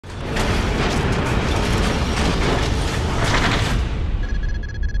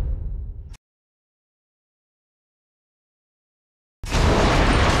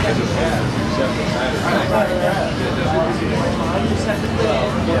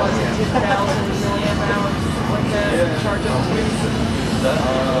milliamp hours with the charge up to.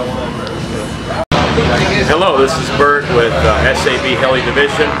 Hello, this is Bert with SAB Heli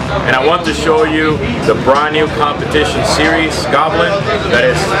Division, and I want to show you the brand new competition series, Goblin, that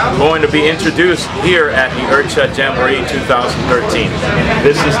is going to be introduced here at the IRCHA Jamboree 2013.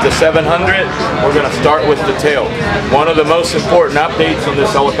 This is the 700. We're going to start with the tail. One of the most important updates on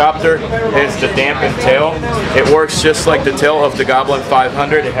this helicopter is the dampened tail. It works just like the tail of the Goblin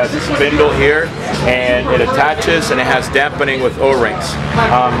 500. It has a spindle here, and it attaches, and it has dampening with O-rings.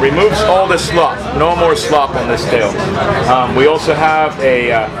 Removes all the slop. No more slop on this tail. We also have a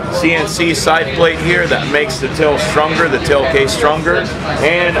CNC side plate here that makes the tail stronger, the tail case stronger,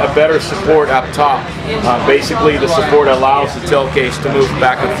 and a better support up top. Basically, the support allows the tail case to move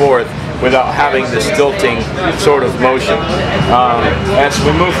back and forth without having this tilting sort of motion. As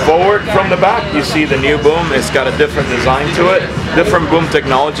we move forward from the back, you see the new boom. It's got a different design to it, different boom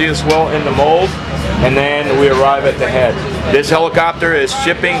technology as well in the mold. And then we arrive at the head. This helicopter is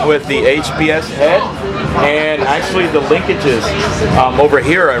shipping with the HPS head, and actually the linkages over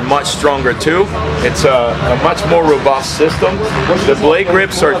here are much stronger too. It's a much more robust system. The blade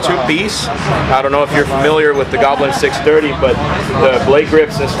grips are two-piece. I don't know if you're familiar with the Goblin 630, but the blade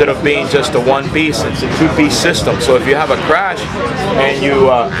grips, instead of being just a one-piece, it's a two-piece system. So if you have a crash and you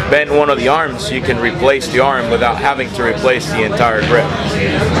bend one of the arms, you can replace the arm without having to replace the entire grip.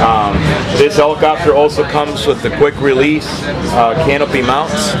 This helicopter also comes with the quick release canopy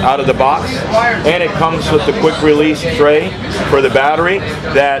mounts out of the box, and it comes with the quick release tray for the battery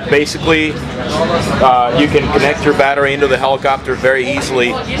that basically you can connect your battery into the helicopter very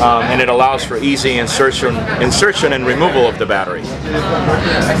easily, and it allows for easy insertion and removal of the battery.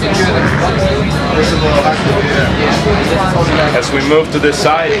 As we move to this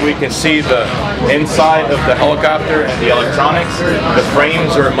side, we can see the inside of the helicopter and the electronics. The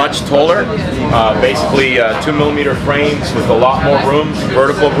frames are much taller, basically 2mm frames with a lot more room,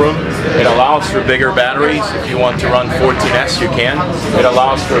 vertical room. It allows for bigger batteries. If you want to run 14S, you can. It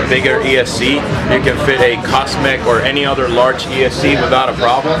allows for a bigger ESC. You can fit a Cosmic or any other large ESC without a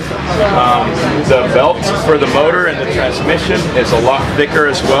problem. The belt for the motor and the transmission is a lot thicker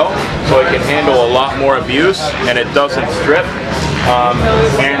as well, so it can handle a lot more abuse, and it doesn't strip.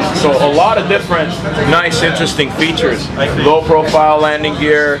 And so a lot of different nice, interesting features, like low profile landing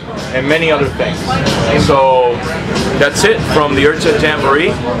gear and many other things. So that's it from the IRCHA Jamboree,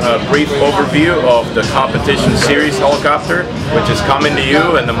 a brief overview of the competition series helicopter, which is coming to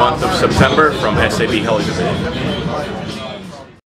you in the month of September from SAB Heli Division.